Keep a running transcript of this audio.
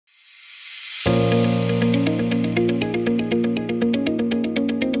Hi,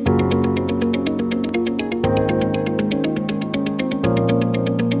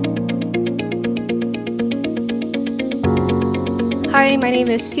 my name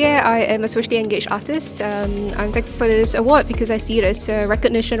is Fié. I am a socially engaged artist. I'm thankful for this award because I see it as a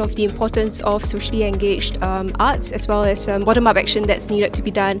recognition of the importance of socially engaged arts, as well as bottom-up action that's needed to be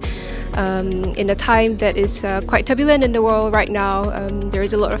done in a time that is quite turbulent in the world right now. There are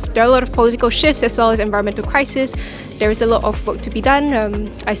a lot of political shifts as well as environmental crisis. There is a lot of work to be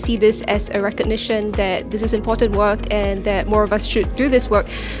done. I see this as a recognition that this is important work and that more of us should do this work.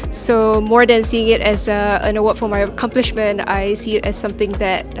 So more than seeing it as an award for my accomplishment, I see it as something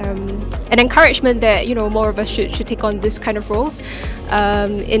that an encouragement that more of us should take on this kind of roles.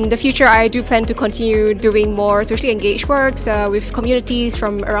 In the future, I do plan to continue doing more socially engaged works with communities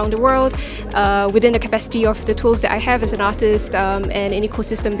from around the world within the capacity of the tools that I have as an artist and in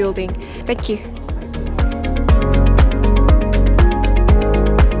ecosystem building. Thank you.